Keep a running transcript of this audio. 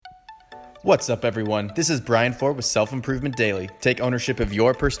What's up, everyone? This is Brian Ford with Self Improvement Daily. Take ownership of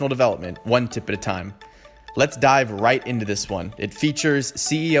your personal development, one tip at a time. Let's dive right into this one. It features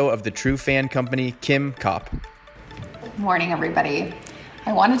CEO of the True Fan Company, Kim Kopp. Morning, everybody.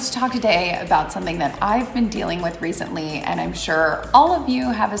 I wanted to talk today about something that I've been dealing with recently, and I'm sure all of you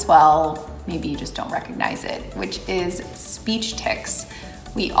have as well. Maybe you just don't recognize it, which is speech tics.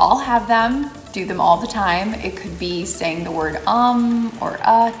 We all have them, do them all the time. It could be saying the word or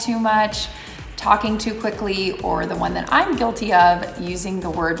too much, talking too quickly, or the one that I'm guilty of, using the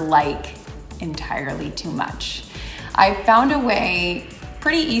word like entirely too much. I found a way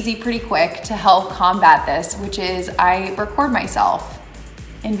pretty easy, pretty quick to help combat this, which is I record myself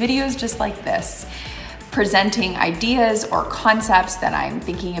in videos just like this, presenting ideas or concepts that I'm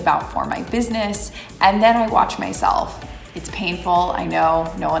thinking about for my business, and then I watch myself. It's painful, I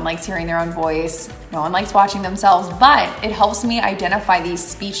know, no one likes hearing their own voice, no one likes watching themselves, but it helps me identify these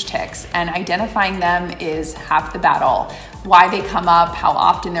speech tics, and identifying them is half the battle. Why they come up, how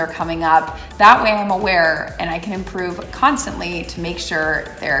often they're coming up, that way I'm aware and I can improve constantly to make sure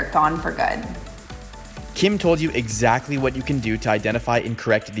they're gone for good. Kim told you exactly what you can do to identify and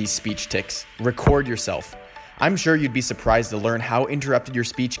correct these speech tics. Record yourself. I'm sure you'd be surprised to learn how interrupted your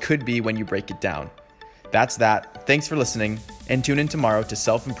speech could be when you break it down. That's that. Thanks for listening, and tune in tomorrow to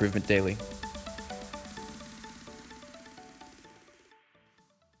Self Improvement Daily.